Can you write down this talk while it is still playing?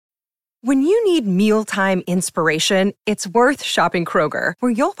When you need mealtime inspiration, it's worth shopping Kroger,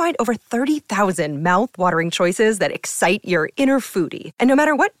 where you'll find over 30,000 mouth-watering choices that excite your inner foodie. And no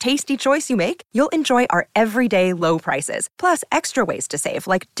matter what tasty choice you make, you'll enjoy our everyday low prices, plus extra ways to save,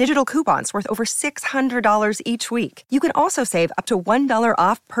 like digital coupons worth over $600 each week. You can also save up to $1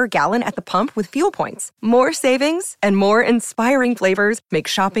 off per gallon at the pump with fuel points. More savings and more inspiring flavors make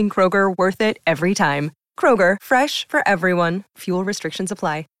shopping Kroger worth it every time. Kroger, fresh for everyone. Fuel restrictions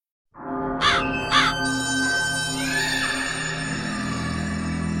apply.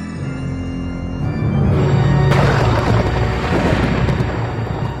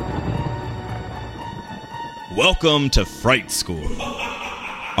 Welcome to Fright School.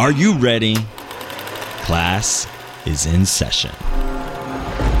 Are you ready? Class is in session.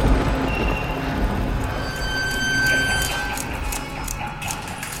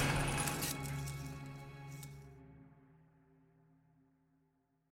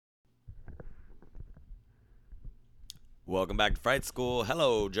 Welcome back to Fright School.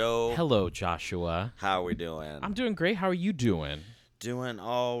 Hello, Joe. Hello, Joshua. How are we doing? I'm doing great. How are you doing? Doing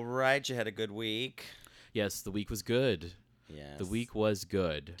all right. You had a good week. Yes, the week was good. Yes. The week was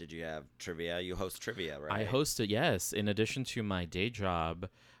good. Did you have trivia? You host trivia, right? I host it, yes. In addition to my day job,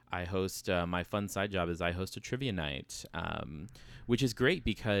 I host, my fun side job is I host a trivia night, which is great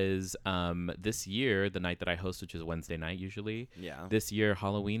because this year, the night that I host, which is Wednesday night usually, this year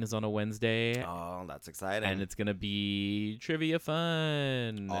Halloween is on a Wednesday. Oh, that's exciting. And it's going to be trivia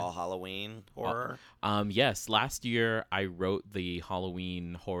fun. All Halloween horror? Yes. Last year, I wrote the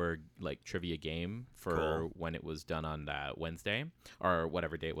Halloween horror trivia game for when it was done on that Wednesday or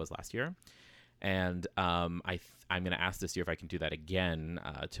whatever day it was last year. And I'm going to ask this year if I can do that again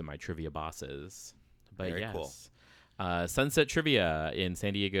to my trivia bosses. But Very yes. cool. Sunset Trivia in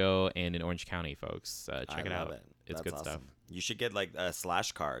San Diego and in Orange County, folks. Check it out. It's That's good awesome. stuff. You should get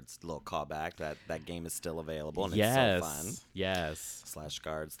slash cards, a little callback. That game is still available and Yes. it's so fun. Yes. Slash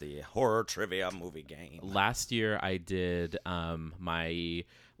cards, the horror trivia movie game. Last year I did my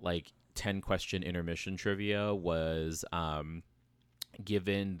 10-question intermission trivia was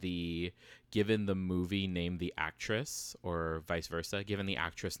given the movie, name the actress, or vice versa. Given the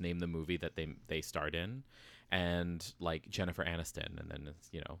actress, name the movie that they starred in, and Jennifer Aniston, and then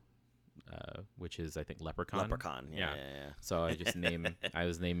which is I think Leprechaun. Leprechaun, yeah. So I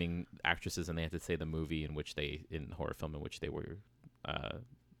was naming actresses, and they had to say the movie in horror film in which they were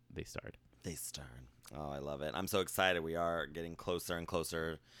they starred. They starred. Oh, I love it. I'm so excited. We are getting closer and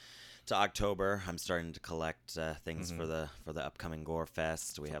closer to October. I'm starting to collect things for the upcoming Gore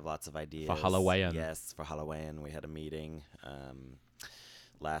Fest. We have lots of ideas. For Halloween. Yes, for Halloween. We had a meeting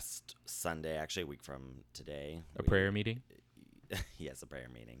last Sunday, actually a week from today. Prayer meeting? Yes, a prayer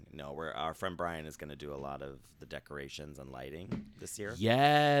meeting. No, our friend Brian is going to do a lot of the decorations and lighting this year.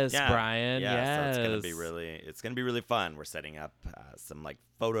 Yes, Brian. Yeah, yes. so it's going to be really fun. We're setting up some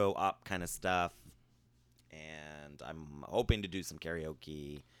photo op kind of stuff, and I'm hoping to do some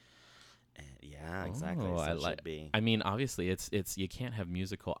karaoke. Yeah, exactly. So it should be. I mean, obviously, it's you can't have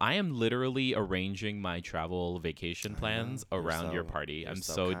musical. I am literally arranging my travel vacation plans around your party. I'm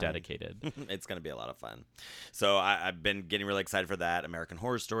so dedicated. It's going to be a lot of fun. So I've been getting really excited for that. American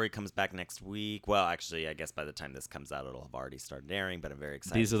Horror Story comes back next week. Well, actually, I guess by the time this comes out, it'll have already started airing, but I'm very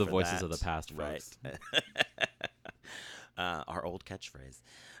excited. These are the for voices that. of the past, folks. Right. Our old catchphrase.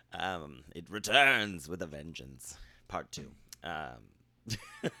 It returns with a vengeance. Part 2.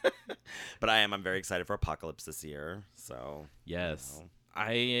 But I'm very excited for Apocalypse this year. So yes,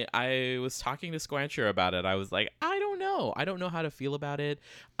 I was talking to Squancher about it. I was like, I don't know how to feel about it.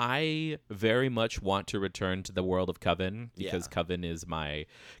 I very much want to return to the world of Coven because Coven's my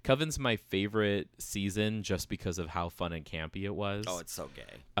favorite season just because of how fun and campy it was. Oh, it's so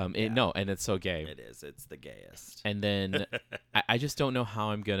gay. And it's so gay. It is. It's the gayest. And then I just don't know how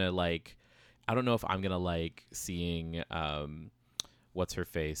I'm gonna I don't know if I'm gonna seeing what's her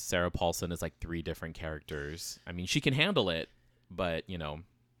face? Sarah Paulson is 3 different characters. I mean, she can handle it, but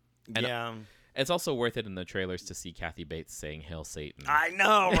it's also worth it in the trailers to see Kathy Bates saying "Hail Satan." I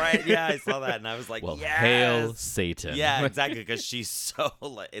know, right? Yeah, I saw that, and I was like, well, yes! Hail Satan. Yeah, exactly, because she's so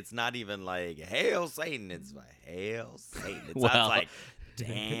it's not even Hail Satan. It's Hail Satan. It sounds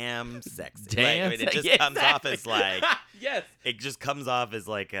damn sexy. Damn, it just comes off as yes. It just comes off as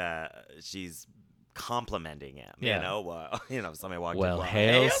she's complimenting him. Somebody walked in. Well,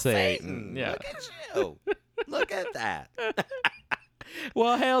 Hail Satan. Yeah. Look at you. Look at that.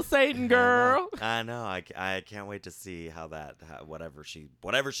 Well, Hail Satan, girl. I know. I can't wait to see how whatever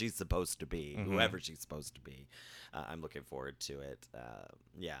she's supposed to be, whoever she's supposed to be. I'm looking forward to it.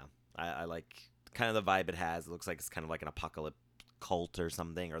 I like kind of the vibe it has. It looks like it's kind of like an cult or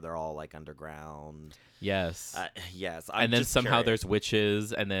something, or they're all like underground. Yes. Yes. And then somehow curious. There's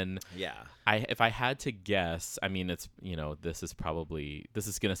witches, and then yeah. If I had to guess, I mean, it's this is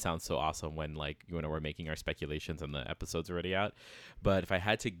gonna sound so awesome when we're making our speculations and the episode's already out, but if I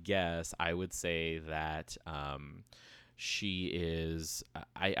had to guess, I would say that she is.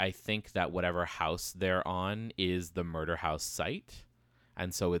 I think that whatever house they're on is the murder house site.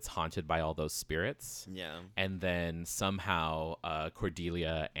 And so it's haunted by all those spirits. Yeah. And then somehow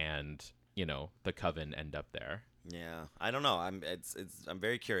Cordelia and, the coven end up there. Yeah. I don't know. I'm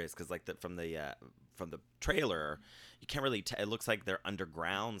very curious because from the trailer, you can't really it looks like they're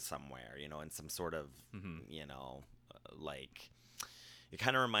underground somewhere, in some sort of, it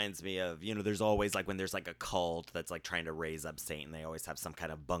kind of reminds me of, there's always when there's a cult that's trying to raise up Satan, they always have some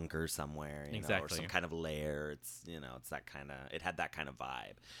kind of bunker somewhere, exactly. or some kind of lair. It's, it's that kind of, it had that kind of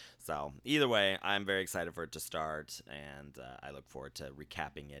vibe. So either way, I'm very excited for it to start, and I look forward to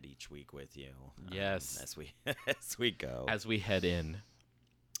recapping it each week with you. Yes. As we go. As we head in.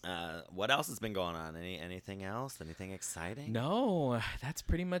 What else has been going on? Anything else? Anything exciting? No, that's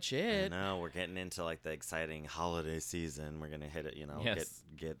pretty much it. No, we're getting into the exciting holiday season. We're gonna hit it, yes.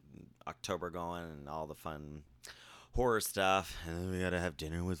 get October going and all the fun horror stuff, and then we gotta have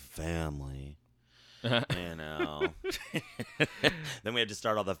dinner with family. Then we have to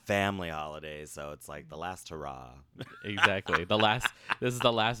start all the family holidays, so it's the last hurrah. Exactly. This is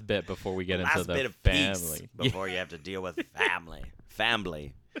the last bit before we get into the bit of family. Before you have to deal with family.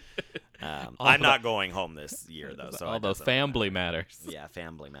 I'm not going home this year though, so all the family matters. Yeah,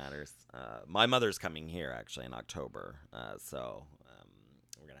 family matters. My mother's coming here actually in October, so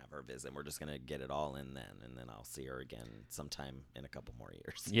we're gonna have her visit. We're just gonna get it all in then, and then I'll see her again sometime in a couple more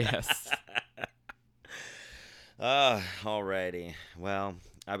years. Yes. Alrighty. Well,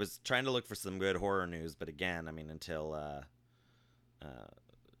 I was trying to look for some good horror news, but again, I mean, until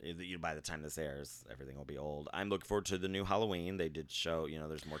by the time this airs, everything will be old. I'm looking forward to the new Halloween. They did show,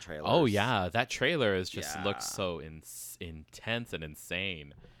 there's more trailers. Oh yeah, that trailer looks so intense and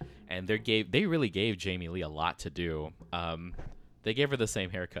insane, and they really gave Jamie Lee a lot to do. They gave her the same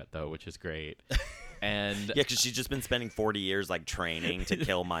haircut though, which is great. And yeah, because she's just been spending 40 years training to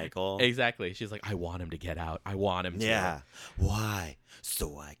kill Michael. Exactly. She's like, I want him to get out. I want him to. Yeah. Why?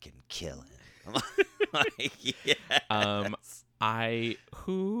 So I can kill him. Yes.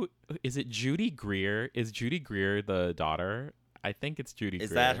 Who is it? Judy Greer? Is Judy Greer the daughter? I think it's Judy Greer.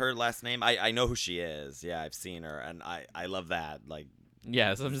 Is that her last name? I know who she is. Yeah, I've seen her, and I love that.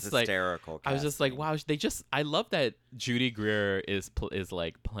 Yeah, so I'm just hysterical casting. I was just wow. I love that Judy Greer is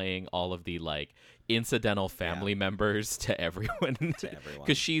playing all of the incidental family members to everyone.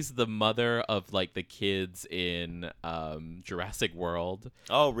 Because she's the mother of the kids in Jurassic World.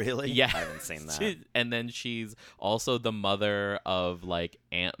 Oh, really? Yeah, I haven't seen that. And then she's also the mother of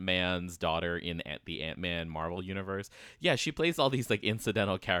Ant-Man's daughter in the Ant-Man Marvel universe. Yeah, she plays all these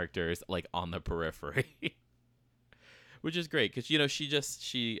incidental characters on the periphery. Which is great because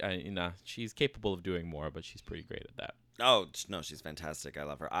she's capable of doing more, but she's pretty great at that. Oh no, she's fantastic. I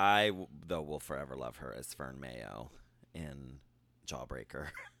love her. I though will forever love her as Fern Mayo in Jawbreaker.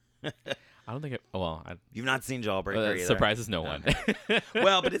 I don't think you've not seen Jawbreaker either. Surprises no one.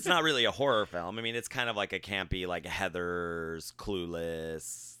 Well, but it's not really a horror film. I mean, it's kind of like a campy Heathers,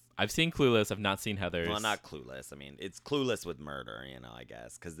 Clueless. I've seen Clueless. I've not seen Heathers. Well, not Clueless. I mean, it's Clueless with murder. I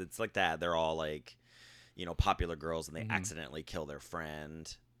guess because it's like that. They're all popular girls, and they accidentally kill their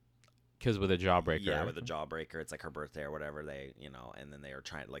friend. Because with a jawbreaker. Yeah, with a jawbreaker. It's her birthday or whatever. They, and then they are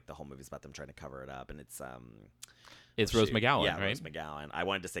trying, the whole movie's about them trying to cover it up. And it's Rose McGowan, yeah, right? Rose McGowan. I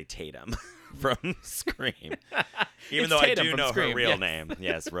wanted to say Tatum from Scream. Even it's though Tatum I do know Scream, her real name.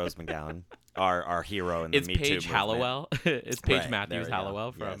 Yes, Rose McGowan. Our hero in the Me Too movement. It's Paige Hallowell. It's Paige Matthews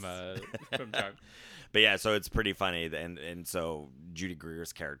Hallowell yes. from Charmed. But yeah, so it's pretty funny, and so Judy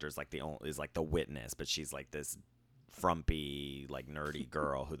Greer's character is the witness, but she's this frumpy, nerdy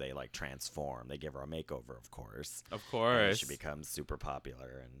girl who they transform. They give her a makeover, of course. Of course, and she becomes super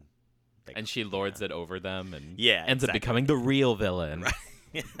popular, and she lords it over them, and ends up becoming the real villain. Right.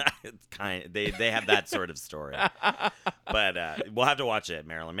 It's they have that sort of story, but we'll have to watch it.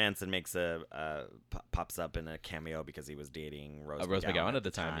 Marilyn Manson pops up in a cameo because he was dating Rose McGowan at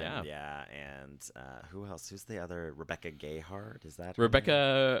the time. Yeah, and who else? Who's the other? Rebecca Gayheart? Is that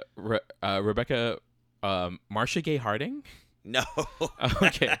Rebecca? Marcia Gay Harding? No.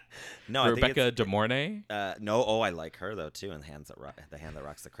 Okay. No. Rebecca De Mornay? No. Oh, I like her though too. In The Hand That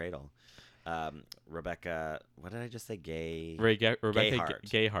Rocks the Cradle. Rebecca, what did I just say? Rebecca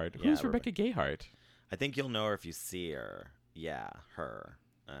Gayheart. Yeah, Who's Rebecca Gayheart? I think you'll know her if you see her. Yeah, her.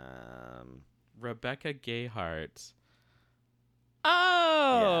 Rebecca Gayheart.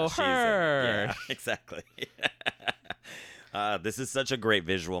 Oh, her. Yeah, exactly. This is such a great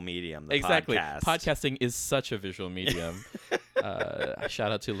visual medium. The exactly. podcast. Podcasting is such a visual medium.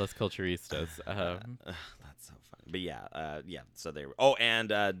 Shout out to Las Culturistas. That's so funny. But yeah. So they were. Oh,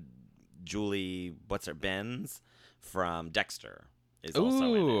 and Julie, Benz from Dexter is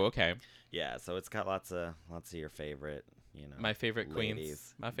also in it. Okay. Yeah, so it's got lots of your favorite, my favorite ladies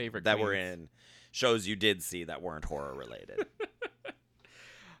queens. My favorite that queens. were in shows you did see that weren't horror related.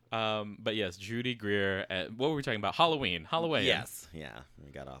 But yes, Judy Greer. What were we talking about? Halloween. Yes. Yeah.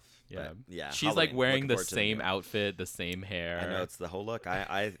 We got off. Yeah. Yeah. She's Halloween. like wearing the Looking forward to same outfit, the same hair. I know, it's the whole look.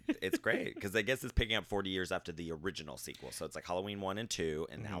 It's great because I guess it's picking up 40 years after the original sequel. So it's like Halloween 1 and 2,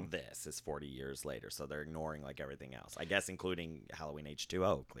 and now this is 40 years later. So they're ignoring like everything else. I guess including Halloween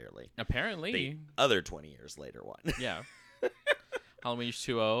H2O, clearly. Apparently. The other 20 years later one. Yeah. Halloween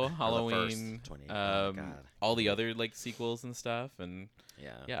H2O, Halloween, all the other like sequels and stuff, and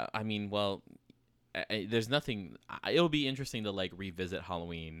yeah. I mean, well, there's nothing. It'll be interesting to like revisit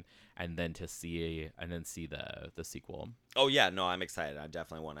Halloween and then see the sequel. Oh yeah, no, I'm excited. I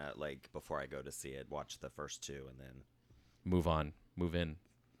definitely want to like before I go to see it, watch the first two and then move in.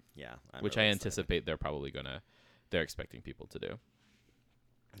 Yeah, which really I anticipate they're expecting people to do.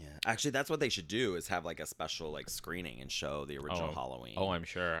 Yeah, actually, that's what they should do is have like a special like screening and show the original Halloween. Oh, I'm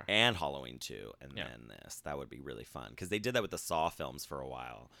sure. And Halloween 2, and then this. That would be really fun because they did that with the Saw films for a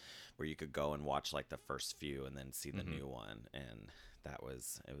while, where you could go and watch like the first few and then see the new one, and it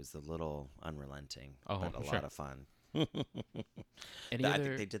was a little unrelenting, but a lot of fun. I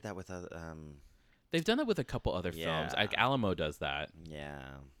think they did that with They've done it with a couple other films. Like Alamo does that. Yeah.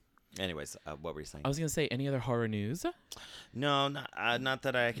 Anyways, what were you saying? I was gonna say, any other horror news? No, not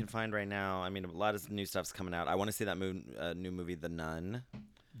that I can find right now. I mean, a lot of new stuff's coming out. I want to see that new movie, The Nun.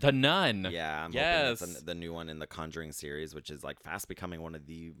 The Nun. Yeah, I'm hoping it's the new one in the Conjuring series, which is like fast becoming one of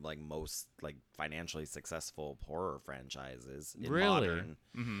the like most like financially successful horror franchises in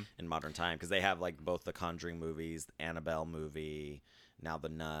modern time, because they have like both the Conjuring movies, the Annabelle movie, now The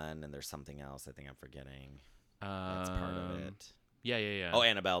Nun, and there's something else I think I'm forgetting. That's part of it. Yeah. Oh,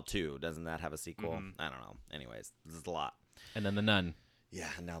 Annabelle 2. Doesn't that have a sequel? I don't know. Anyways, this is a lot. And then The Nun. Yeah,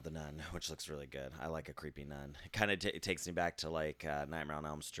 now The Nun, which looks really good. I like a creepy nun. It kind of takes me back to like Nightmare on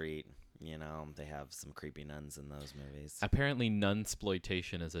Elm Street. You know, they have some creepy nuns in those movies. Apparently,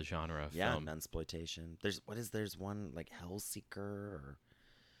 nunsploitation is a genre of film. Yeah, nunsploitation. There's one like Hellseeker or...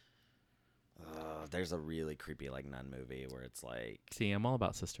 there's a really creepy like nun movie where it's like... See, I'm all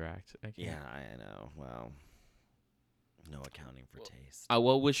about Sister Act. Yeah, I know. Well... No accounting for taste.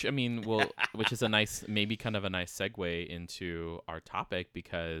 Which is a nice, maybe kind of a nice segue into our topic,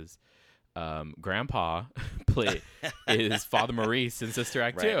 because Grandpa is Father Maurice in Sister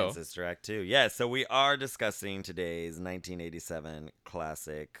Act 2. Right, in Sister Act 2. Yeah, so we are discussing today's 1987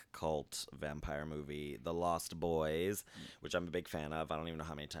 classic cult vampire movie, The Lost Boys, which I'm a big fan of. I don't even know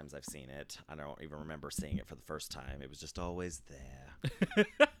how many times I've seen it. I don't even remember seeing it for the first time. It was just always there.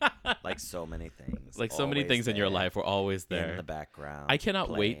 Like so many things. Like so many things in your life were always there. In the background. I cannot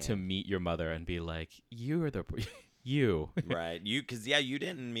wait to meet your mother and be like, you are the... You. Right. Because, you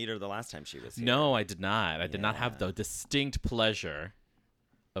didn't meet her the last time she was here. No, I did not. I did not have the distinct pleasure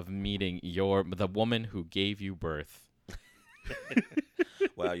of meeting the woman who gave you birth.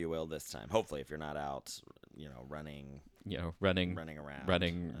 Well, you will this time. Hopefully, if you're not out, running around.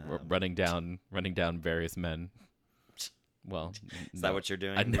 Running down various men. Well, is that what you're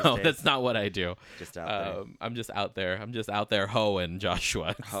doing? No, that's not what I do. Just out there. I'm just out there. I'm just out there hoeing,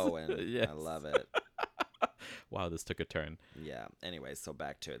 Joshua. Hoeing. Yes. I love it. Wow, this took a turn. Yeah. Anyway, so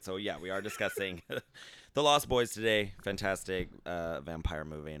back to it. So yeah, we are discussing The Lost Boys today. Fantastic vampire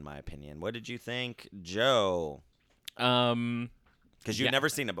movie, in my opinion. What did you think, Joe? Because you've never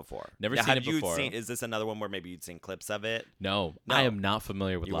seen it before. Never seen it before. Is this another one where maybe you'd seen clips of it? No, I am not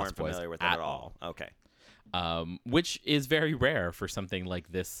familiar with Lost Boys. You weren't familiar with it at all. Okay. Which is very rare for something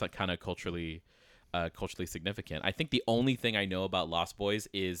like this kind of culturally significant. I think the only thing I know about Lost Boys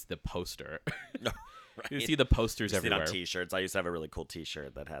is the poster. Right. You see the posters everywhere. See it on T-shirts. I used to have a really cool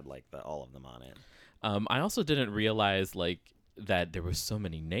T-shirt that had like all of them on it. I also didn't realize like that there were so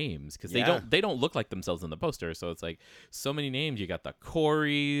many names, because they don't look like themselves in the poster. So it's like so many names. You got the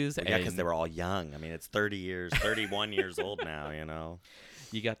Coreys. Well, because they were all young. I mean, it's 31 years old now.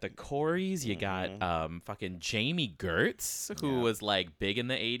 You got the Coreys. You got fucking Jamie Gertz, who was like big in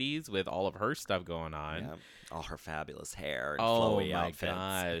the 80s with all of her stuff going on. Yeah. All her fabulous hair and flowy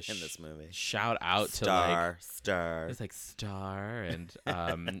outfits in this movie. Shout out to Star. It's like Star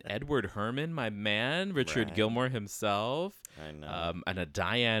and Edward Herman, my man, Richard Gilmore himself. I know. And a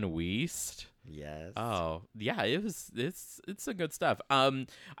Diane Wiest. Yes. Oh, yeah, it's some good stuff. I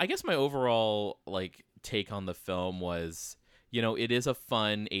guess my overall like take on the film was, it is a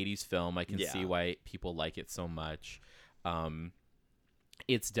fun 80s film. I can see why people like it so much.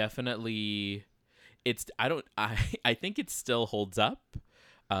 It's definitely I think it still holds up.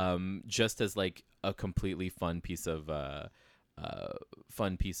 Just as like a completely fun piece of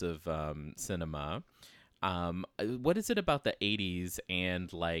cinema. What is it about the 80s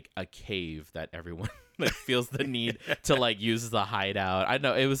and like a cave that everyone like feels the need to like use as a hideout? I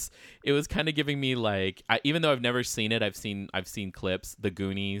know it was kind of giving me like, even though I've never seen it, I've seen clips, The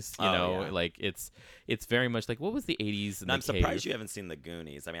Goonies, like it's very much like, what was the 80s? I'm surprised you haven't seen The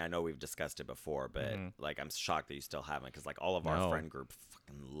Goonies. I mean, I know we've discussed it before, but like I'm shocked that you still haven't, because like all of our friend group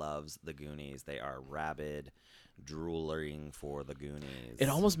fucking loves The Goonies. They are rabid, drooling for The Goonies. It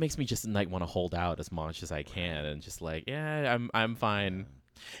almost makes me just like want to hold out as much as I can and just like, I'm fine. Yeah.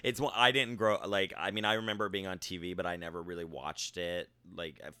 It's I didn't grow like, I mean, I remember being on TV, but I never really watched it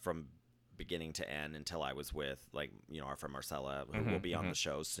like from beginning to end until I was with like, our friend Marcella, who will be on the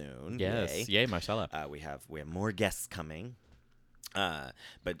show soon. Yes, yay Marcella. We have more guests coming.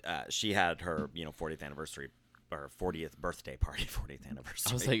 But she had her 40th anniversary. Or 40th birthday party, 40th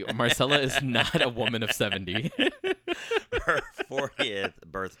anniversary. I was like, Marcella is not a woman of 70. Her 40th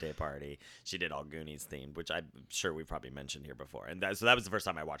birthday party, she did all Goonies themed, which I'm sure we probably mentioned here before. And so that was the first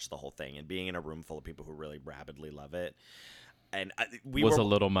time I watched the whole thing, and being in a room full of people who really rabidly love it. And we was a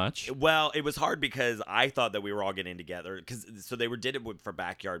little much. Well, it was hard because I thought that we were all getting together so they did it for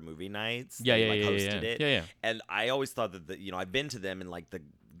backyard movie nights. Yeah, they, yeah, hosted it. Yeah. And I always thought that I've been to them, and like the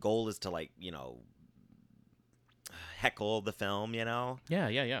goal is to like heckle the film, Yeah.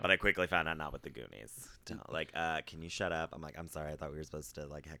 But I quickly found out not with the Goonies. Like, can you shut up? I'm like, I'm sorry, I thought we were supposed to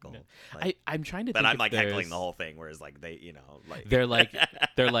like heckle. No. Like, I'm trying to. But think I'm like heckling there's... the whole thing, whereas like they, like they're like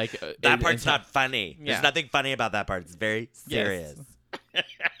that part's not funny. Yeah. There's nothing funny about that part. It's very serious. Yes.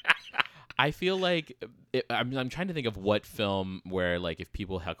 I feel like I'm trying to think of what film where like if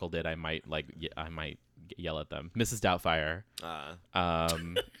people heckled it, I might yell at them. Mrs. Doubtfire.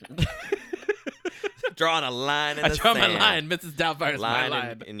 Drawing a line in the sand. I draw my sand. line. Mrs. Doubtfire is my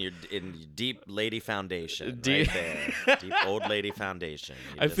line. In your deep lady foundation, right there. Deep old lady foundation.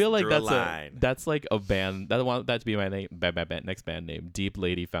 I feel like that's like a band. I want that to be my name. Next band name. Deep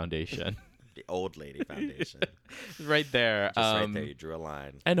Lady Foundation. The old lady foundation. Right there. Just right there. You drew a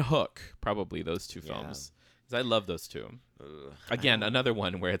line. And Hook, probably those two films. Because I love those two. Again, another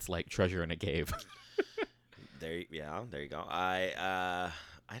one where it's like treasure in a cave. There you go.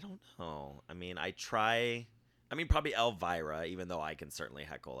 I don't know. I mean, probably Elvira, even though I can certainly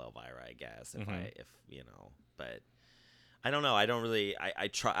heckle Elvira, I guess, but I don't know. I don't really, I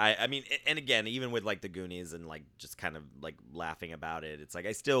try, I mean, and again, even with like the Goonies and like just kind of like laughing about it, it's like,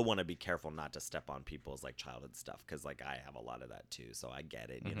 I still want to be careful not to step on people's like childhood stuff. Cause like I have a lot of that too. So I get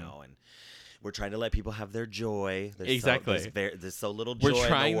it, and we're trying to let people have their joy. Exactly. There's so little joy. We're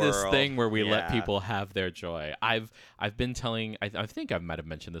trying in the world. this thing where we let people have their joy. I've been telling. I think I might have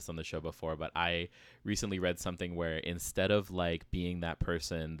mentioned this on the show before, but I recently read something where instead of like being that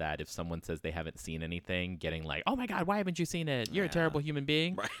person that if someone says they haven't seen anything, getting like, "Oh my God, why haven't you seen it? You're a terrible human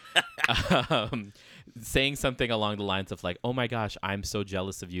being." Right. Saying something along the lines of like, "Oh my gosh, I'm so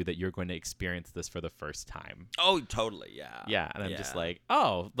jealous of you that you're going to experience this for the first time." Oh, totally. Yeah. Yeah, and I'm just like,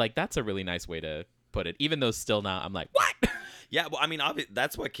 oh, like that's a really nice way to put it, even though still now I'm like, what? Yeah, well, I mean,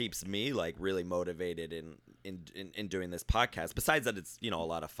 that's what keeps me like really motivated in doing this podcast. Besides that, it's a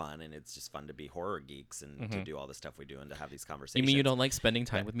lot of fun, and it's just fun to be horror geeks and to do all the stuff we do and to have these conversations. You mean you don't like spending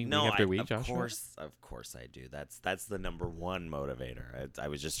time with me week after week, Joshua? Of course I do. That's the number one motivator. I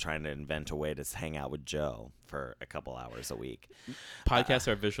was just trying to invent a way to hang out with Joe for a couple hours a week. Podcasts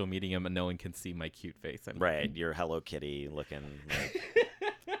are a visual medium, and no one can see my cute face. Right, you're Hello Kitty looking. Like,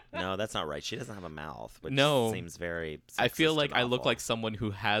 no, that's not right. She doesn't have a mouth, which seems very sexist. I feel like I look like someone who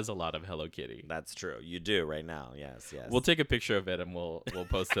has a lot of Hello Kitty. That's true. You do right now. Yes. We'll take a picture of it and we'll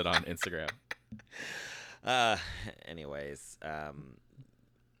post it on Instagram. Anyways,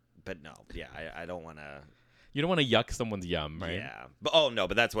 but no, yeah, I don't want to. You don't want to yuck someone's yum, right? Yeah.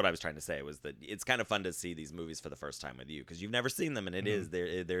 But that's what I was trying to say was that it's kind of fun to see these movies for the first time with you because you've never seen them, and it is there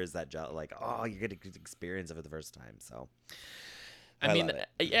is that like, oh, you get to experience it for the first time. So. I mean,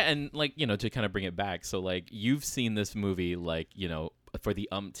 yeah, and like, to kind of bring it back. So like you've seen this movie like, for the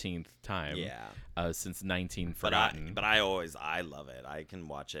umpteenth time. Yeah. Since 19 Forgotten. But I love it. I can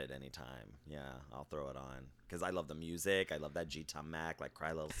watch it anytime. Yeah, I'll throw it on because I love the music. I love that G-Tom Mac, like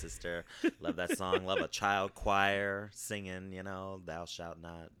Cry Little Sister. Love that song. Love a child choir singing, Thou shalt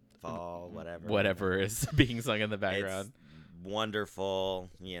not fall, whatever. Whatever is being sung in the background. It's wonderful.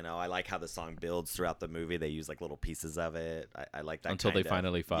 You know, I like how the song builds throughout the movie. They use like little pieces of it. I like that until they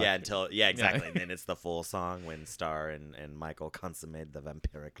finally fuck. Yeah, exactly. And then it's the full song when Star and Michael consummate the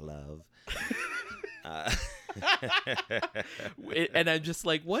vampiric love. And I'm just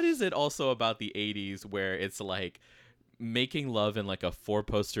like, what is it also about the 80s where it's like making love in like a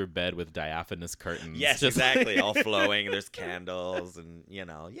 4-poster bed with diaphanous curtains? Yes, just exactly. All flowing. There's candles and, you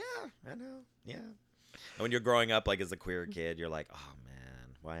know, yeah, I know. Yeah. And when you're growing up, like as a queer kid, you're like, oh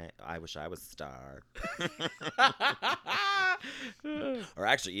man, why? I wish I was Star. Or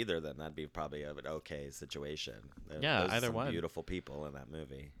actually either of them. That'd be probably an okay situation. Yeah, those either some one. Beautiful people in that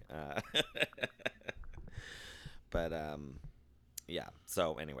movie. But yeah.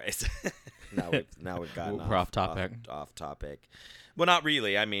 So, anyways, now we've gotten we're off topic. Off topic. Well, not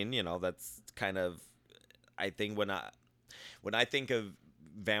really. I mean, you know, that's kind of. I think when I think of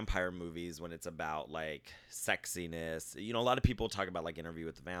vampire movies, when it's about like sexiness, you know, a lot of people talk about like Interview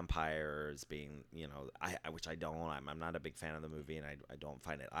with the Vampires being, you know, which I don't. I'm not a big fan of the movie, and I don't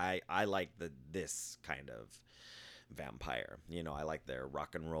find it. I like this kind of vampire. You know, I like their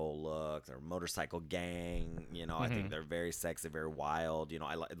rock and roll look, their motorcycle gang. You know, I think they're very sexy, very wild. You know,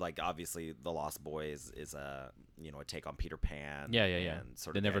 I like obviously The Lost Boys is a, you know, a take on Peter Pan. Yeah. And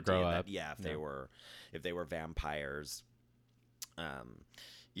sort they of never grow up. If they were vampires.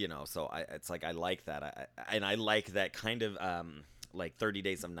 You know, so it's like I like that. I like that kind of like 30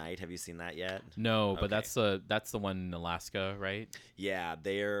 Days of Night. Have you seen that yet? No, but okay. that's the one in Alaska, right? Yeah,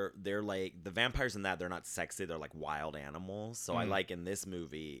 they're like the vampires in that. They're not sexy. They're like wild animals. So I like in this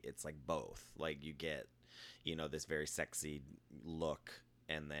movie, it's like both. Like you get, you know, this very sexy look,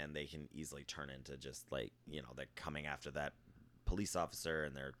 and then they can easily turn into just like, you know, they're coming after that police officer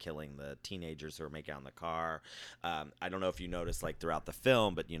and they're killing the teenagers who are making out in the car. I don't know if you noticed like throughout the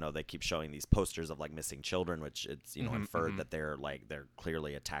film, but you know, they keep showing these posters of like missing children, which it's, you know, inferred that they're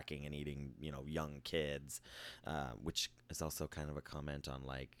clearly attacking and eating, you know, young kids, which is also kind of a comment on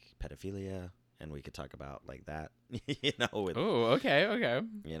like pedophilia. And we could talk about like that, you know. Okay.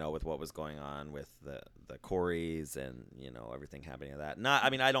 You know, with what was going on with the Coreys and, you know, everything happening to that. I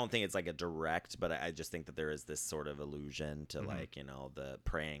mean, I don't think it's like a direct, but I just think that there is this sort of allusion to like, you know, the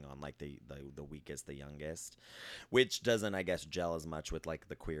preying on like the weakest, the youngest, which doesn't, I guess, gel as much with like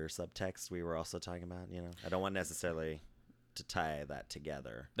the queer subtext we were also talking about. You know, I don't want necessarily to tie that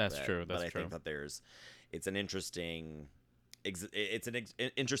together. That's true. But I think that it's an interesting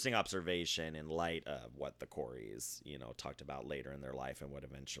observation in light of what the Coreys, you know, talked about later in their life and what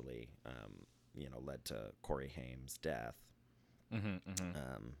eventually, you know, led to Corey Haim's death. Did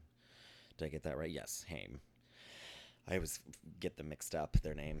I get that right? Yes, Haim. I always get them mixed up,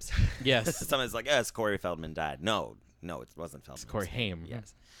 their names. Yes. Someone's like, yes, Corey Feldman died. No, it wasn't Feldman. It's Corey Haim.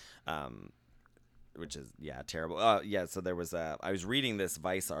 Yes. Which is, yeah, terrible. Yeah, so there was I was reading this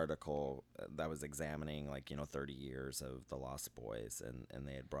Vice article that was examining, like, you know, 30 years of The Lost Boys, and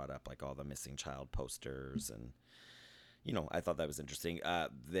they had brought up, like, all the missing child posters, and, you know, I thought that was interesting.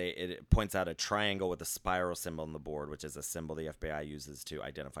 It points out a triangle with a spiral symbol on the board, which is a symbol the FBI uses to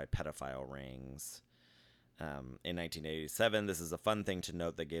identify pedophile rings. In 1987, this is a fun thing to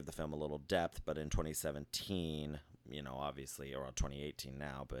note that gave the film a little depth, but in 2017... you know, obviously, or 2018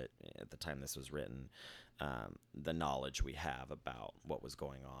 now, but at the time this was written, the knowledge we have about what was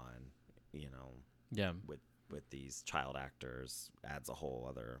going on, you know, with these child actors adds a whole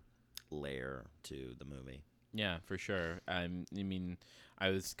other layer to the movie. Yeah, for sure. I mean, I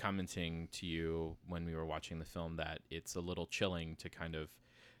was commenting to you when we were watching the film that it's a little chilling to kind of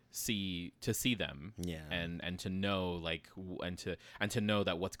see them, and to know like and to know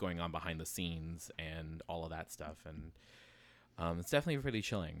that what's going on behind the scenes and all of that stuff, and it's definitely pretty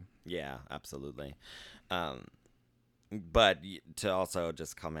chilling. Yeah, absolutely. But to also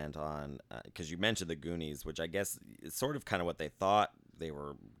just comment on, because you mentioned the Goonies, which I guess is sort of kind of what they thought they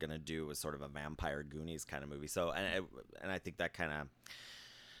were gonna do, was sort of a vampire Goonies kind of movie. So and I think that kind of,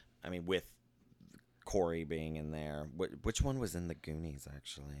 I mean, with Corey being in there. Which one was in the Goonies,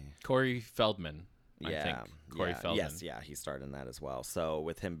 actually? Corey Feldman. I think. Corey Feldman. Yes, yeah, he starred in that as well. So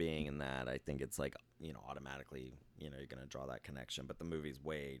with him being in that, I think it's like, you know, automatically, you know, you're going to draw that connection. But the movie's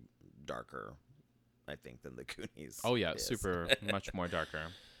way darker, I think, than the Goonies. Oh, yeah, super, much more darker.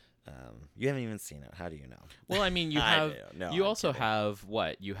 You haven't even seen it. How do you know? Well, I mean, you have. You also have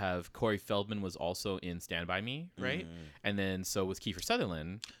what? You have Corey Feldman was also in Stand By Me, right? And then so was Kiefer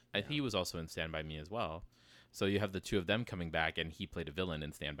Sutherland. He was also in Stand By Me as well. So you have the two of them coming back, and he played a villain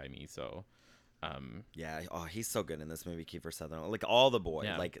in Stand By Me. So, yeah. Oh, he's so good in this movie, Kiefer Sutherland. Like all the boys,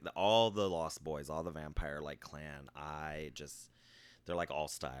 like all the Lost Boys, all the vampire like clan. they're like all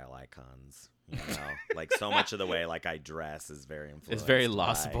style icons. You know, like so much of the way like I dress is very influenced. It's very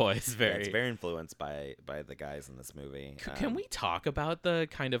Lost Boys. It's very influenced by the guys in this movie. Can we talk about the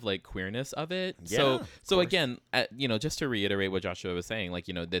kind of like queerness of it? Yeah, so again, you know, just to reiterate what Joshua was saying, like,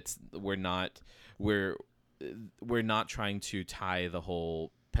 you know, we're not trying to tie the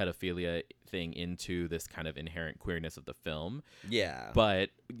whole pedophilia thing into this kind of inherent queerness of the film. Yeah, but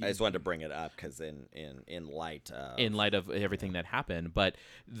I just wanted to bring it up because in light of everything that happened, but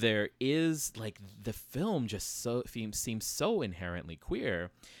there is like the film just seems so inherently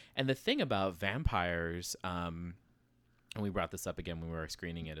queer. And the thing about vampires, and we brought this up again when we were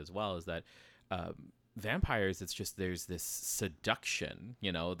screening it as well, is that vampires, it's just there's this seduction,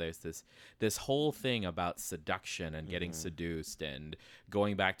 you know, there's this whole thing about seduction and getting seduced, and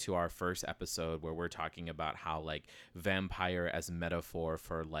going back to our first episode where we're talking about how like vampire as metaphor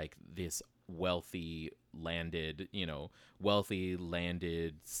for like this wealthy landed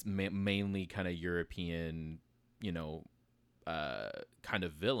mainly kind of European, you know, kind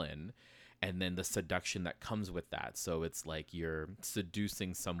of villain, and then the seduction that comes with that. So it's like you're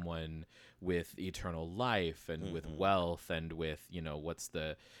seducing someone with eternal life and with wealth and with, you know,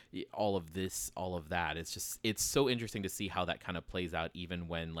 all of that. It's so interesting to see how that kind of plays out, even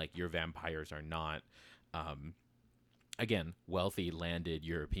when like your vampires are not, again, wealthy landed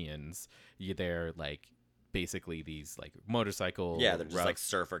Europeans. They're like basically these like motorcycle, they're just like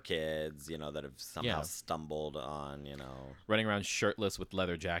surfer kids, you know, that have somehow stumbled on, you know, running around shirtless with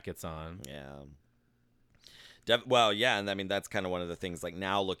leather jackets on. Well, yeah, and I mean that's kind of one of the things. Like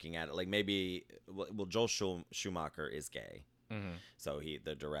now looking at it, like maybe Joel Schumacher is gay, so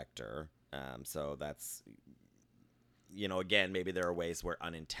the director. So that's, you know, again, maybe there are ways where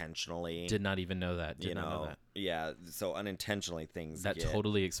unintentionally. Did not even know that. Did not know that. Yeah. So unintentionally things that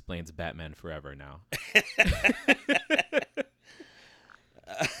totally explains Batman Forever now.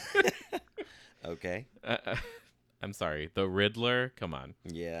 Okay. I'm sorry. The Riddler. Come on.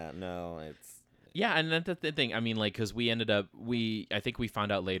 Yeah. No. It's. Yeah, and that's the thing. I mean, like, because I think we found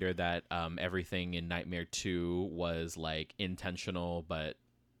out later that everything in Nightmare 2 was like intentional, but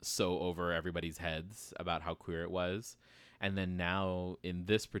so over everybody's heads about how queer it was. And then now in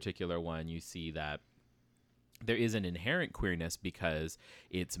this particular one, you see that there is an inherent queerness because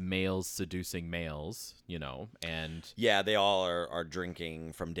it's males seducing males, you know, and they all are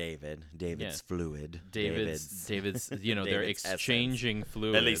drinking from David's fluid. David's you know, they're exchanging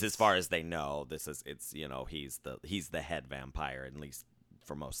fluids. At least as far as they know, it's you know, he's the head vampire, at least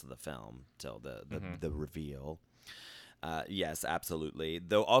for most of the film till the reveal. Yes, absolutely.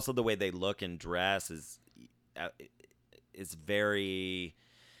 Though also the way they look and dress is very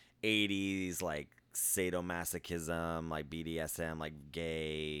 80s, like sadomasochism, like BDSM, like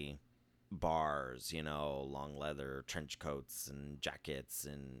gay bars, you know, long leather trench coats and jackets,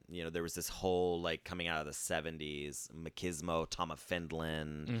 and you know there was this whole like coming out of the 70s machismo, Tom of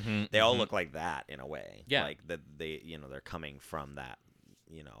Finland. They all look like that in a way. Yeah, like that they, you know, they're coming from that,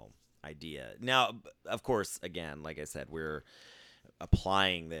 you know, idea. Now, of course, again, like I said, we're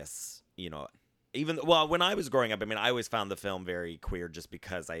applying this, you know, when I was growing up, I mean, I always found the film very queer just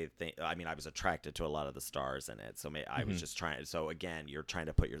because I was attracted to a lot of the stars in it. So I was just trying. So again, you're trying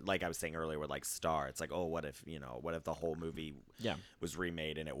to put like I was saying earlier with like Star. It's like, oh, what if the whole movie was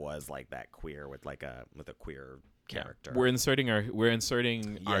remade and it was like that queer with a queer character. We're inserting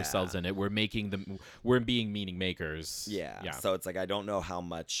ourselves in it. We're being meaning makers. Yeah. So it's like I don't know how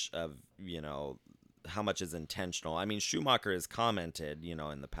much of, you know, how much is intentional. I mean, Schumacher has commented, you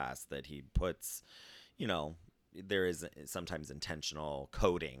know, in the past that he puts, you know, there is sometimes intentional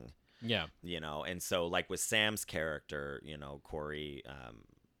coding. Yeah. You know, and so like with Sam's character, you know, Corey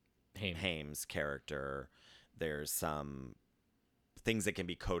Haim's character, there's some things that can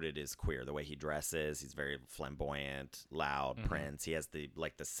be coded as queer. The way he dresses, he's very flamboyant, loud, prints. He has the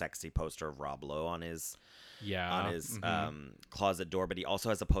sexy poster of Rob Lowe on his closet door, but he also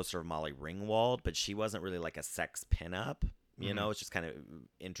has a poster of Molly Ringwald, but she wasn't really like a sex pinup. You know, it's just kind of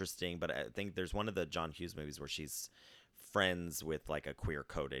interesting. But I think there's one of the John Hughes movies where she's friends with like a queer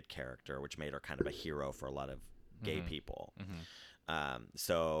coded character, which made her kind of a hero for a lot of gay people.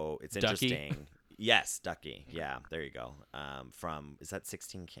 So it's interesting. Yes, Ducky. Yeah, there you go. Is that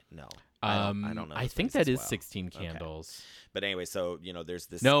 16? No, I don't know. I think that is 16 Candles. Okay. But anyway, so you know, there's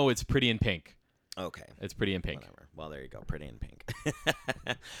this. No, it's Pretty in Pink. Okay, it's Pretty in Pink. Whatever. Well, there you go, Pretty in Pink.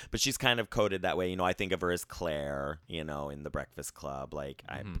 But she's kind of coded that way. You know, I think of her as Claire. You know, in The Breakfast Club, like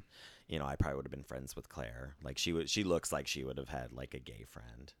I probably would have been friends with Claire. Like she looks like she would have had like a gay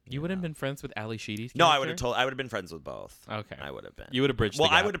friend. You wouldn't have been friends with Ali Sheedy's character? No, I would have been friends with both. Okay. I would have been. You would have bridged the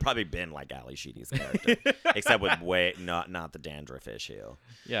gap. I would have probably been like Ali Sheedy's character, except with not the dandruff issue.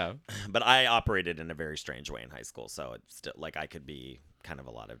 Yeah. But I operated in a very strange way in high school, so it's still like I could be kind of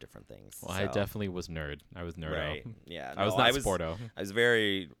a lot of different things. Well, I definitely was nerd. I was nerdo. Right. Yeah. I was not sporto. I was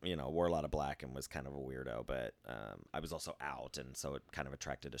very, wore a lot of black and was kind of a weirdo, but I was also out, and so it kind of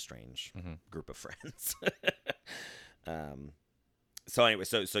attracted a strange group of friends. So anyway,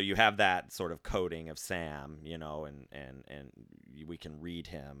 so you have that sort of coding of Sam, and we can read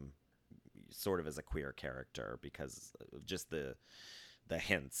him sort of as a queer character because of just the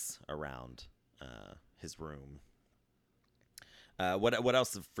hints around his room. What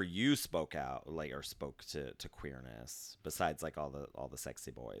else for you spoke to queerness besides like all the sexy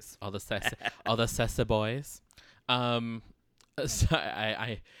boys? All the sexy boys.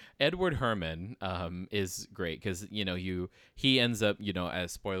 So Edward Herrmann is great because he ends up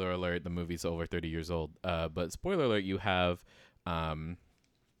as spoiler alert, the movie's over 30 years old. But spoiler alert, you have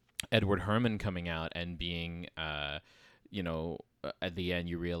Edward Herrmann coming out and being at the end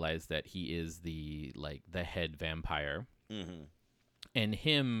you realize that he is the head vampire. Mm-hmm. And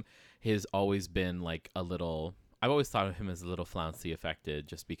him has always been like a little. I've always thought of him as a little flouncy affected,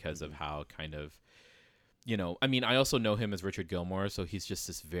 just because of how kind of, I mean, I also know him as Richard Gilmore, so he's just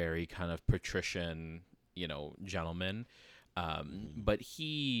this very kind of patrician, gentleman. But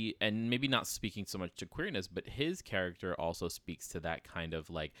he, and maybe not speaking so much to queerness, but his character also speaks to that kind of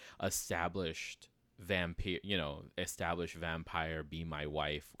like established vampire, established vampire, be my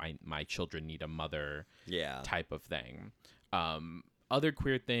wife, my children need a mother, type of thing. Other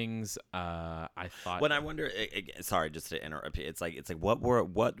queer things, I thought. When I wonder, sorry, just to interrupt. It's like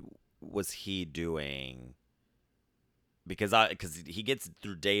what was he doing? Because he gets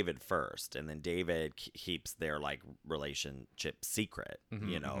through David first, and then David keeps their like relationship secret,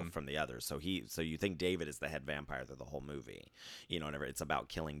 from the others. So you think David is the head vampire through the whole movie, and it's about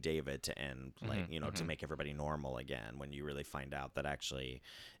killing David to end, to make everybody normal again. When you really find out that actually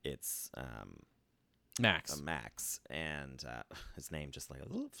it's Max, and his name just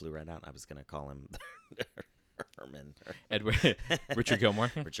flew right out. I was gonna call him Herman. Richard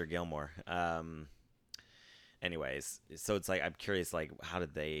Gilmore. Richard Gilmore. Anyways, so it's like I'm curious, like how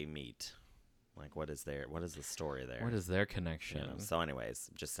did they meet? Like what is the story there? What is their connection? So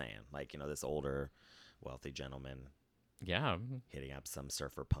anyways, just saying, like this older, wealthy gentleman, hitting up some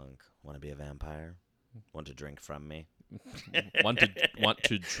surfer punk. Want to be a vampire? Want to drink from me? want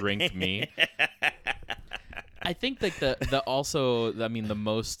to drink me? I think like the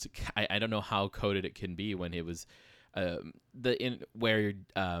most I don't know how coded it can be when it was where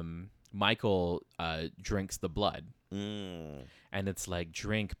Michael drinks the blood, and it's like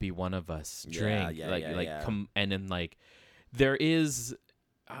drink, be one of us, drink, come, and then like there is,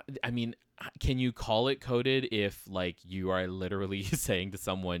 I mean, can you call it coded if like you are literally saying to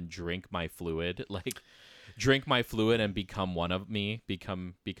someone drink my fluid, like drink my fluid and become one of me,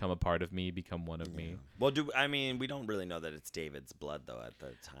 become a part of me, become one of me. Well, we don't really know that it's David's blood though at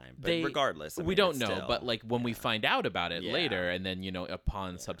the time. But regardless, we don't know. But like when we find out about it later, and then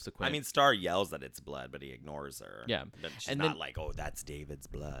upon subsequent, I mean, Star yells that it's blood, but he ignores her. Yeah, she's not like, oh, that's David's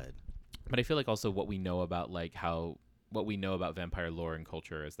blood. But I feel like also what we know about vampire lore and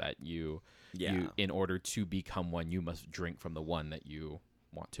culture is that you in order to become one, you must drink from the one that you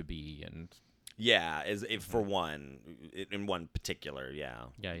want to be, and. Yeah, for one, in one particular,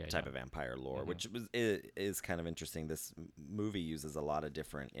 type of vampire lore, which is kind of interesting. This movie uses a lot of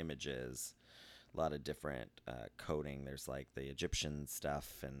different images, a lot of different coding. There's like the Egyptian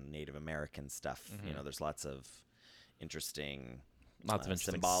stuff and Native American stuff. There's lots of interesting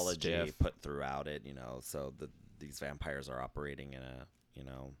symbology stuff put throughout it. So these vampires are operating in a,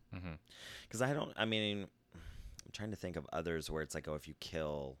 because I'm trying to think of others where it's like, oh, if you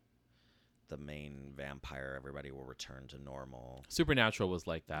kill the main vampire, everybody will return to normal. Supernatural was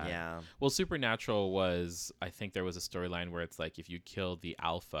like that. Yeah. Well, Supernatural was, I think there was a storyline where it's like if you kill the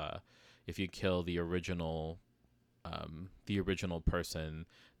alpha, if you kill the original person,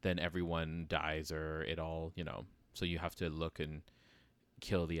 then everyone dies, or it all, so you have to look and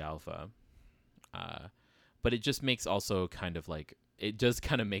kill the alpha. But it just makes also kind of like, it does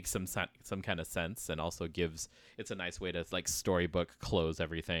kind of make some kind of sense, and also it's a nice way to like storybook close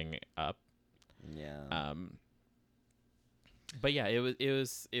everything up. Yeah. But yeah, it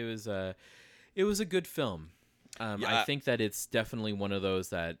was a good film. I think that it's definitely one of those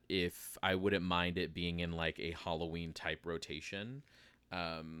that if I wouldn't mind it being in like a Halloween type rotation,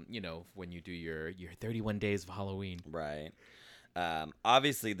 when you do your 31 days of Halloween. Right.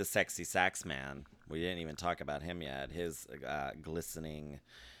 Obviously, the sexy sax man. We didn't even talk about him yet. His glistening,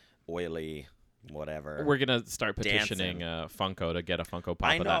 oily, whatever. We're gonna start petitioning Funko to get a Funko Pop.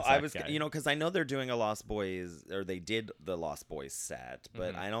 I of know. that I sax was, guy. because I know they're doing a Lost Boys, or they did the Lost Boys set,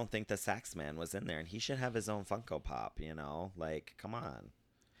 but I don't think the sax man was in there, and he should have his own Funko Pop. Like, come on.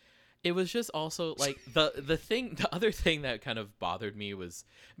 It was just also like the other thing that kind of bothered me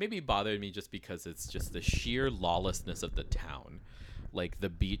just because it's just the sheer lawlessness of the town. Like the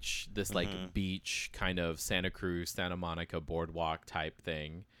beach, this like beach kind of Santa Cruz, Santa Monica boardwalk type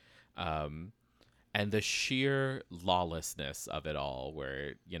thing. And the sheer lawlessness of it all,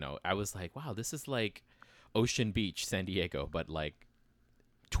 where, I was like, wow, this is like Ocean Beach, San Diego, but like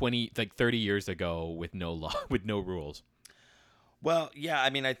 30 years ago with no law, with no rules. Well, yeah,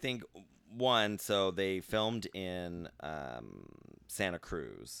 I mean, I think, so they filmed in Santa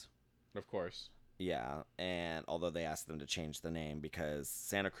Cruz. Of course. Yeah, and although they asked them to change the name because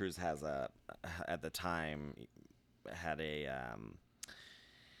Santa Cruz at the time, had a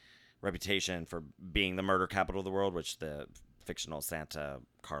reputation for being the murder capital of the world, which the fictional Santa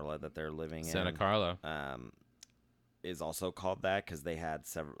Carla that they're living in. Santa Carla. Is also called that because they had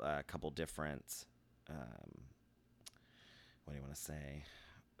a couple different... what do you want to say?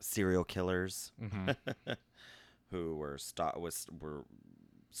 Serial killers who were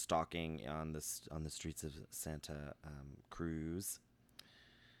stalking on the streets of Santa Cruz,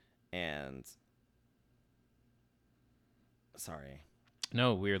 and sorry.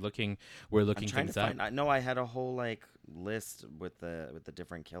 No, we're looking things up. I had a whole like list with the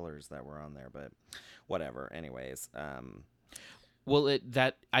different killers that were on there, but whatever. Anyways. Well,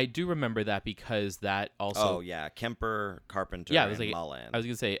 I do remember that because that also. Oh yeah, Kemper, Carpenter, and Mullen. I was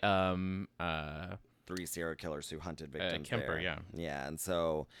gonna say, 3 serial killers who hunted victims. Kemper, there. yeah, yeah, and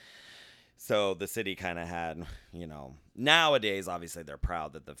so the city kind of had, nowadays obviously they're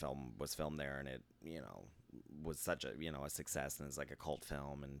proud that the film was filmed there, and it, was such a a success, and it's like a cult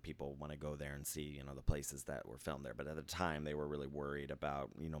film, and people want to go there and see the places that were filmed there. But at the time, they were really worried about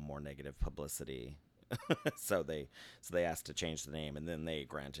more negative publicity. so they asked to change the name, and then they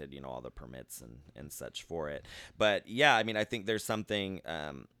granted all the permits and such for it. But yeah, I mean, I think there's something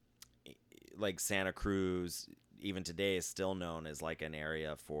like Santa Cruz even today is still known as like an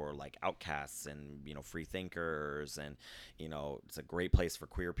area for like outcasts and free thinkers, and it's a great place for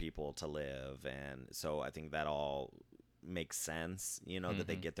queer people to live. And so I think that all makes sense, that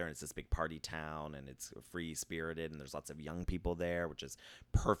they get there, and it's this big party town, and it's free spirited, and there's lots of young people there, which is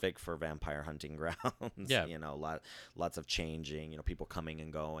perfect for vampire hunting grounds. Yeah. Lots of changing, people coming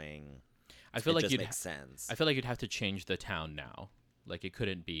and going. I feel like makes sense. I feel like you'd have to change the town now. Like it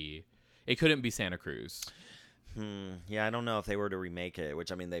couldn't be Santa Cruz. Yeah, I don't know if they were to remake it,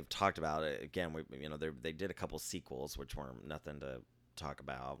 which I mean they've talked about it again. They did a couple sequels, which weren't nothing to talk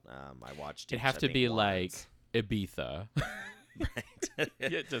about. I watched. It'd have to be like Ibiza. Right.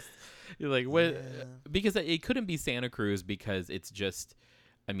 You're like what? Yeah. Because it couldn't be Santa Cruz because it's just.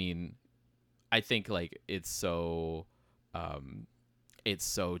 I mean, I think like it's so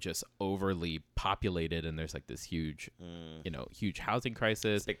just overly populated, and there's like this huge, huge housing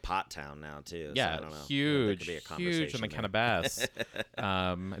crisis. It's a big pot town now too. Yeah, so I don't know. huge on the Cannabas.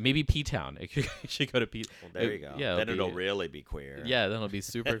 Maybe P Town. It should go to P. Well, there you go. Yeah, then it'll really be queer. Yeah, then it'll be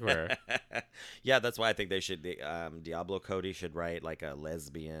super queer. Yeah, that's why I think they should. Diablo Cody should write like a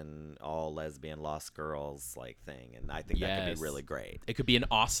all lesbian Lost Girls like thing, and I think that could be really great. It could be in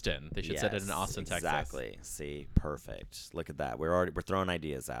Austin. They should set it in Austin, Texas. Exactly. See, perfect. Look at that. We're throwing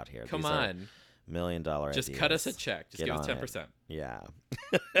ideas out here. Come on. $1 million ideas. Just cut us a check. Just give us 10%. Yeah.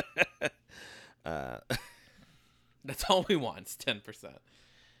 That's all we want. Is 10%.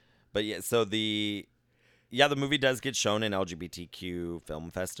 But yeah, so the movie does get shown in LGBTQ film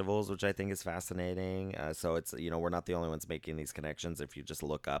festivals, which I think is fascinating. So it's, we're not the only ones making these connections. If you just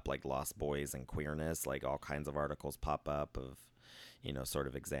look up like Lost Boys and queerness, like all kinds of articles pop up of, sort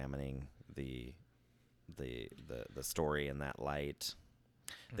of examining the story in that light.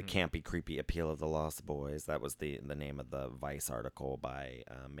 The campy, creepy appeal of the Lost Boys. That was the name of the Vice article by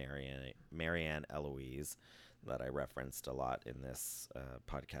Marianne Eloise that I referenced a lot in this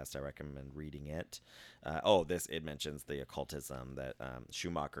podcast. I recommend reading it. It mentions the occultism that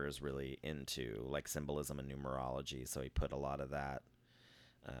Schumacher is really into, like symbolism and numerology. So he put a lot of that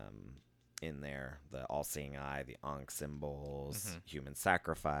in there. The all-seeing eye, the Ankh symbols, human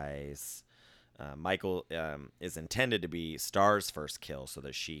sacrifice. Michael is intended to be Star's first kill so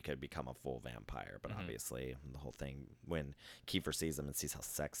that she could become a full vampire. But obviously, the whole thing, when Kiefer sees him and sees how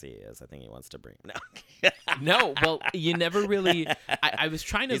sexy he is, I think he wants to bring him. No. No, well, you never really. I was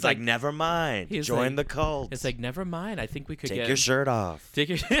trying to. He's like, never mind. Join the cult. It's like, never mind. I think we could take your shirt off. Take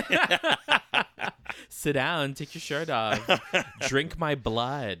your sit down. Take your shirt off. Drink my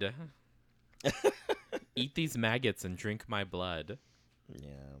blood. Eat these maggots and drink my blood.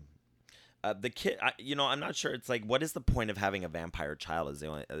 Yeah. The kid, I'm not sure. It's like, what is the point of having a vampire child? Is the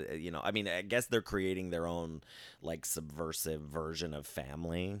only, I mean, I guess they're creating their own like subversive version of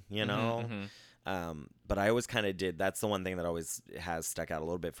family, you know. But I always kind of did. That's the one thing that always has stuck out a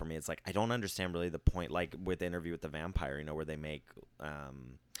little bit for me. It's like, I don't understand really the point, like with Interview with the Vampire, you know, where they make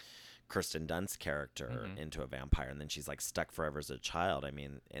Kirsten Dunst's character into a vampire, and then she's like stuck forever as a child. I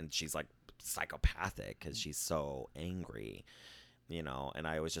mean, and she's like psychopathic because she's so angry, you know. And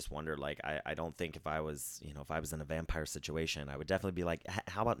I always just wondered, like, I don't think if I was in a vampire situation, I would definitely be like,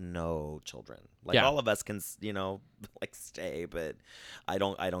 how about no children? Like, all of us can, you know, like stay, but I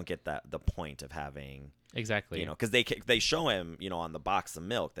don't get the point of having. Exactly. You know, because they show him, you know, on the box of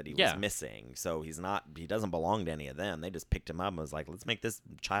milk that he was missing. So he doesn't belong to any of them. They just picked him up and was like, let's make this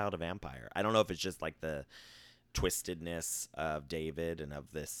child a vampire. I don't know if it's just like the twistedness of David and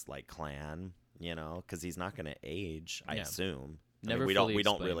of this like clan, you know, because he's not going to age, I assume. Never we fully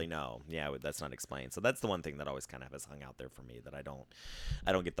don't really know. Yeah, that's not explained. So that's the one thing that always kind of has hung out there for me, that I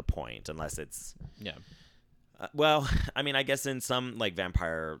don't get the point unless it's well, I mean, I guess in some like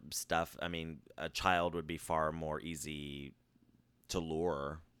vampire stuff, I mean, a child would be far more easy to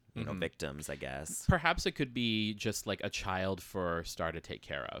lure, you know, victims, I guess. Perhaps it could be just like a child for Star to take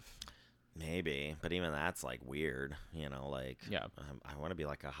care of. Maybe, but even that's like weird, you know, like I want to be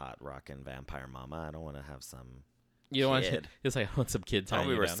like a hot rockin' vampire mama. I don't want to have some You don't kid. want it's like, I want some kids. I'll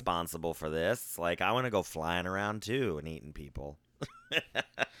be responsible for this. Like, I want to go flying around too and eating people.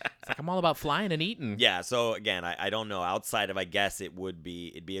 It's like, I'm all about flying and eating. Yeah, so again, I don't know. Outside of, I guess it'd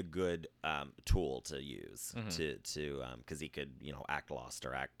be a good tool to use to because he could, you know, act lost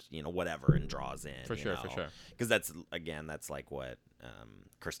or act, you know, whatever, and draws in for sure. Because that's like what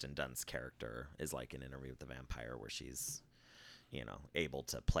Kirsten Dunst's character is like in Interview with the Vampire, where she's, you know, able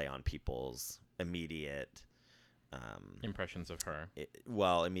to play on people's immediate impressions of her.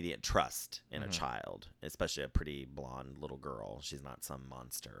 Immediate trust in a child, especially a pretty blonde little girl. She's not some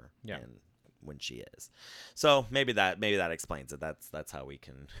monster. Yeah. When she is, so maybe that explains it. That's how we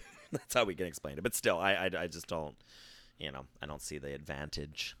can explain it. But still, I just don't, you know, I don't see the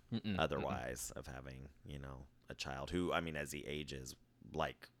advantage otherwise of having, you know, a child who, I mean, as he ages,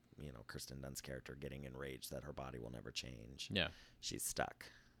 like, you know, Kirsten Dunst's character getting enraged that her body will never change. Yeah, she's stuck,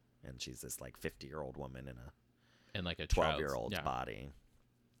 and she's this like 50-year-old woman in like a 12-year-old's body.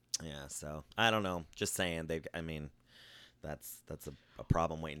 Yeah, so I don't know. Just saying, that's a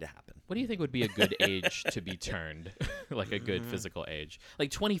problem waiting to happen. What do you think would be a good age to be turned? Like a good physical age?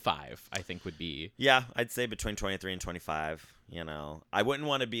 Like 25, I think would be. Yeah, I'd say between 23 and 25, you know. I wouldn't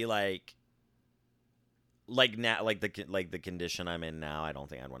want to be like now, like the condition I'm in now. I don't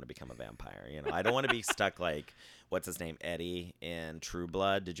think I'd want to become a vampire, you know. I don't want to be stuck like, what's his name, Eddie in True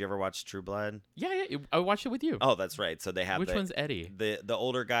Blood. Did you ever watch True Blood? Yeah, I watched it with you. Oh, that's right. So they have Which one's Eddie? The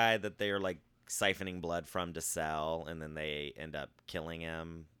older guy that they are like siphoning blood from to sell, and then they end up killing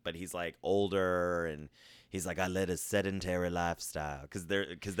him. But he's like older, and he's like, I led a sedentary lifestyle because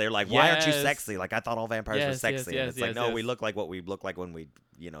they're like, why aren't you sexy? Like, I thought all vampires were sexy. And it's like, no, we look like what we look like when we,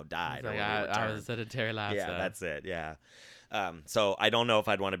 you know, died. Like, I was a sedentary lifestyle. Yeah, that's it. Yeah. So I don't know if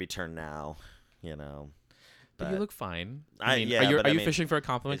I'd want to be turned now, you know. But you look fine. I mean, are you fishing for a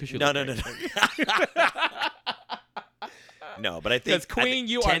compliment? Because you look no. No, but I think because Queen,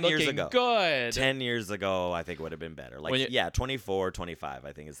 you are looking good. 10 years ago, I think it would have been better. Like, 24, 25,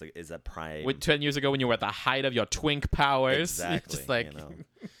 I think is a prime. 10 years ago, when you were at the height of your twink powers, exactly. Just like, you know,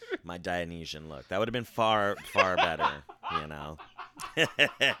 my Dionysian look, that would have been far better. You know.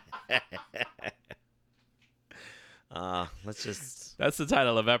 Let's just. That's the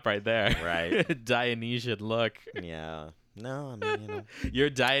title of Ep right there. Right. Dionysian look. Yeah. No, I mean, you know. Your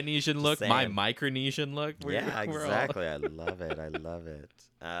Dionysian look, my Micronesian look. Yeah, exactly. I love it.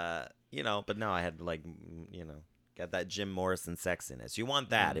 You know, but no, I had like, you know, got that Jim Morrison sexiness. You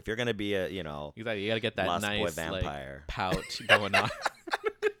want that if you're gonna be a, you know, exactly. You gotta get that lost nice boy vampire like, pout going on.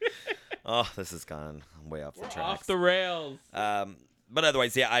 Oh, this has gone way off the tracks. Off the rails. But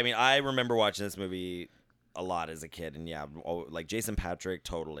otherwise, yeah. I mean, I remember watching this movie a lot as a kid, and like Jason Patric,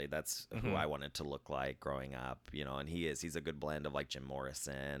 totally. That's who I wanted to look like growing up, you know. And he's a good blend of like Jim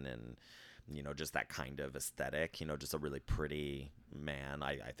Morrison and just that kind of aesthetic, just a really pretty man,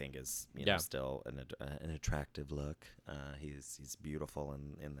 I think is, know, still an attractive look. He's beautiful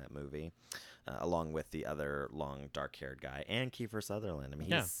in that movie, along with the other long dark-haired guy and Kiefer Sutherland. I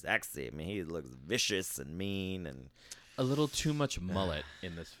mean, he's sexy. I mean, he looks vicious and mean and a little too much mullet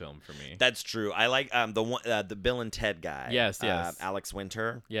in this film for me. That's true. I like the Bill and Ted guy. Yes. Alex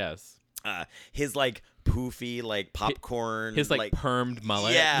Winter. Yes. His like poofy like popcorn. His like permed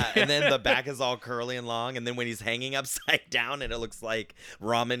mullet. Yeah, and then the back is all curly and long, and then when he's hanging upside down, and it looks like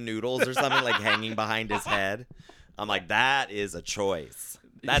ramen noodles or something like hanging behind his head. I'm like, that is a choice.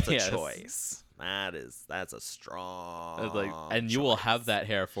 That's a choice. That's a strong and choice. You will have that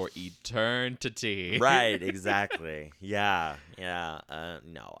hair for eternity. Right, exactly. Yeah.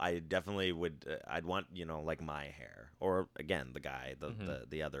 No, I definitely would. I'd want like my hair, or again the guy,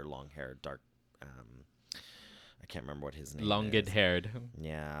 the other long haired dark. I can't remember what his name is. Longed haired.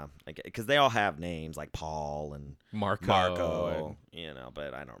 Yeah, because they all have names like Paul and Marco.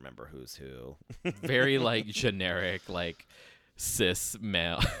 But I don't remember who's who. Very like generic like. Cis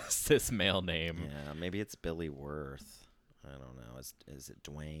male name. Yeah, maybe it's Billy Worth. I don't know. Is it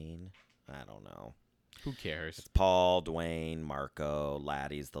Dwayne? I don't know. Who cares? It's Paul, Dwayne, Marco,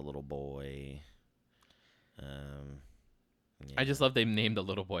 Laddie's the little boy. I just love they named the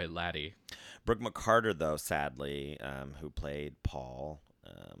little boy Laddie. Brooke McCarter, though, sadly, who played Paul,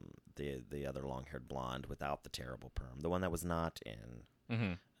 the other long-haired blonde without the terrible perm, the one that was not in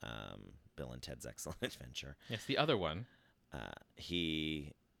Bill and Ted's Excellent Adventure. Yes, the other one.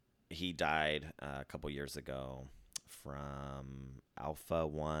 He died a couple years ago from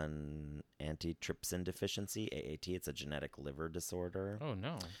alpha-1 antitrypsin deficiency, AAT. It's a genetic liver disorder. Oh,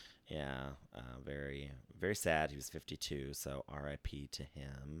 no. Yeah, very, very sad. He was 52, so R.I.P. to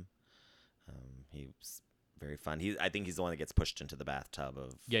him. He was very fun. I think he's the one that gets pushed into the bathtub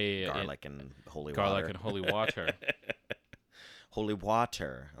of garlic and holy water. Garlic and holy water. Holy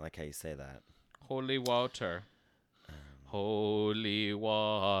water. I like how you say that. Holy water. Holy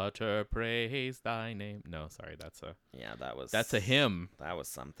water, praise thy name. No, sorry, that's a hymn. That was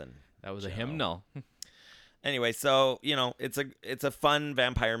something. That was a hymnal. Anyway, so it's a fun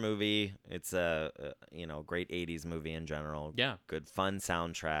vampire movie. It's a great 80s movie in general. Yeah, good fun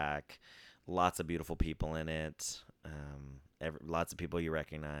soundtrack. Lots of beautiful people in it. Lots of people you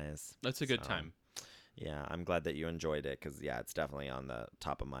recognize. That's a good time. Yeah, I'm glad that you enjoyed it because, it's definitely on the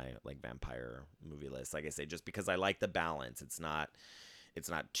top of my, vampire movie list. Like I say, just because I like the balance. It's not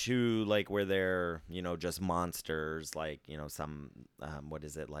too, where they're, just monsters, some, what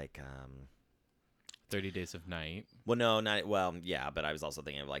is it, 30 Days of Night. Well, no, not well. Yeah, but I was also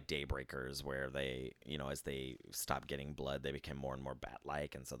thinking of Daybreakers, where they, as they stopped getting blood, they became more and more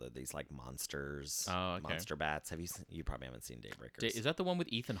bat-like, and so they're these monsters, monster bats. Have you? You probably haven't seen Daybreakers. Is that the one with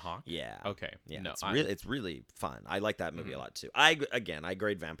Ethan Hawke? Yeah. Okay. Yeah. No, it's really fun. I like that movie a lot too. I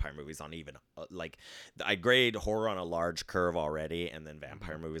grade vampire movies on even I grade horror on a large curve already, and then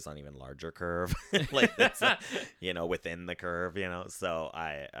vampire movies on even larger curve, within the curve. So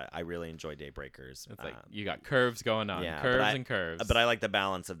I really enjoy Daybreakers. It's you got curves going on, curves and curves. But I like the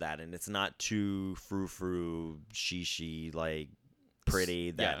balance of that, and it's not too frou-frou, she pretty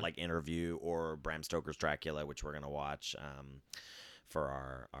that Interview or Bram Stoker's Dracula, which we're gonna watch for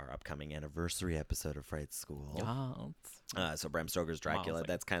our upcoming anniversary episode of Fright School. So Bram Stoker's Dracula,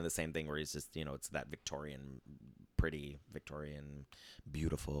 that's kind of the same thing where he's just it's that pretty Victorian,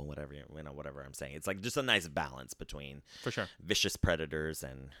 beautiful, whatever whatever I'm saying. It's just a nice balance between for sure vicious predators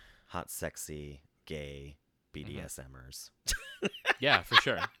and hot, sexy, gay BDSMers. Yeah, for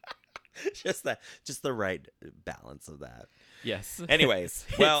sure. just the right balance of that. Yes. Anyways,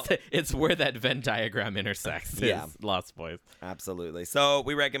 well, it's where that Venn diagram intersects. Yeah, Lost Boys. Absolutely. So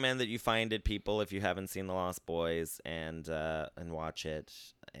we recommend that you find it, people, if you haven't seen The Lost Boys, and watch it,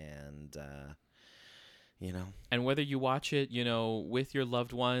 and and whether you watch it, with your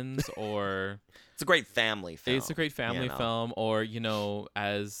loved ones or it's a great family film. It's a great family film, or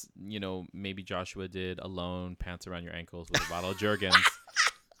as maybe Joshua did, alone, pants around your ankles with a bottle of Jergens.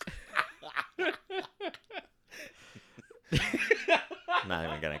 Not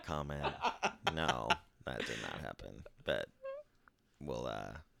even gonna comment. No, that did not happen. But we'll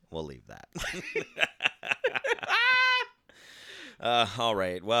leave that. All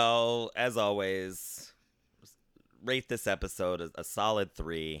right. Well, as always, rate this episode a solid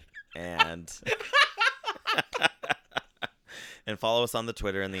 3, and and follow us on the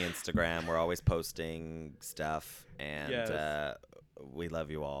Twitter and the Instagram. We're always posting stuff, and we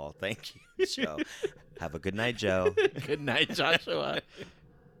love you all. Thank you, Joe. Have a good night, Joe. Good night, Joshua.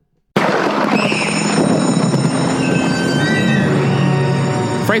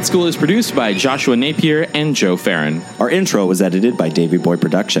 Fright School is produced by Joshua Napier and Joe Farron. Our intro was edited by Davey Boy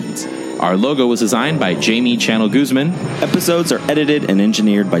Productions. Our logo was designed by Jamie Channel Guzman. Episodes are edited and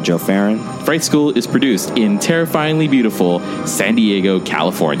engineered by Joe Farron. Fright School is produced in terrifyingly beautiful San Diego,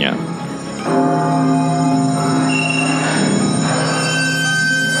 California.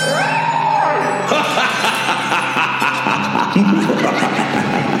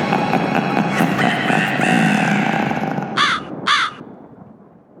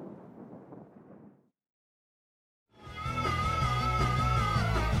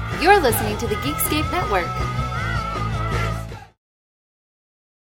 You're listening to the Geekscape Network.